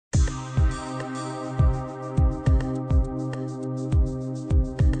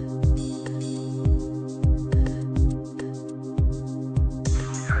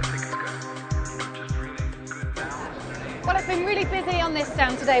see on this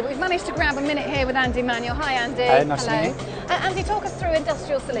stand today, but we've managed to grab a minute here with Andy Manuel. Hi Andy. Nice to meet you. Andy, talk us through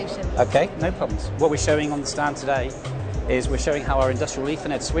industrial solutions. Okay, no problems. What we're showing on the stand today is we're showing how our industrial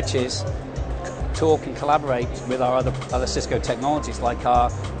Ethernet switches talk and collaborate with our other Cisco technologies, like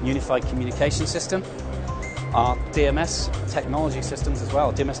our unified communication system, our DMS technology systems as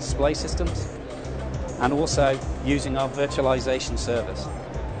well, DMS display systems, and also using our virtualization servers.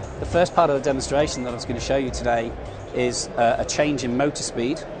 The first part of the demonstration that I was going to show you today is a change in motor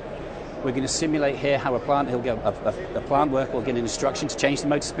speed. We're going to simulate here how a plant worker will get an instruction to change the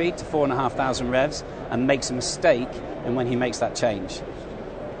motor speed to 4,500 revs and makes a mistake in when he makes that change.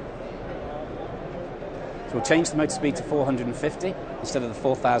 So we'll change the motor speed to 450 instead of the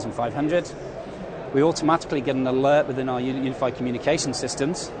 4,500. We automatically get an alert within our unified communication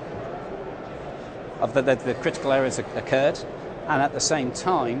systems of that the critical errors occurred, and at the same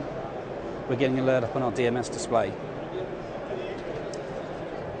time we're getting an alert up on our DMS display.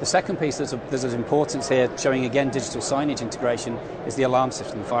 The second piece there's of importance here, showing again digital signage integration, is the alarm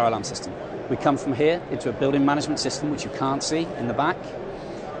system, the fire alarm system. We come from here into a building management system, which you can't see in the back.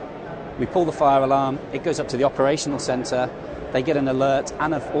 We pull the fire alarm, it goes up to the operational centre, they get an alert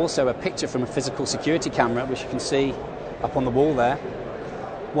and also a picture from a physical security camera, which you can see up on the wall there.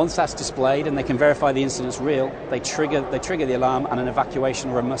 Once that's displayed and they can verify the incident's real, they trigger the alarm and an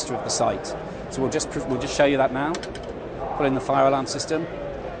evacuation or a muster of the site. So we'll just show you that now. Put in the fire alarm system.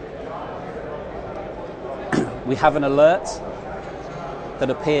 We have an alert that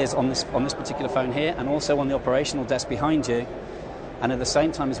appears on this particular phone here, and also on the operational desk behind you. And at the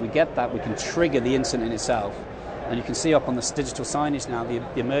same time as we get that, we can trigger the incident itself. And you can see up on this digital signage now,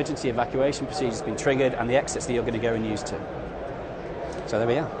 the emergency evacuation procedure has been triggered and the exits that you're going to go and use to. So there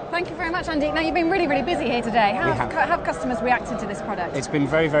we are. Thank you very much, Andy. Now, you've been really, really busy here today. How have customers reacted to this product? It's been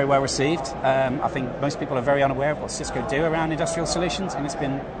very, very well received. I think most people are very unaware of what Cisco do around industrial solutions, and it's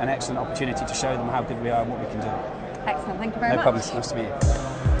been an excellent opportunity to show them how good we are and what we can do. Excellent. Thank you very much. No problems. Nice to meet you.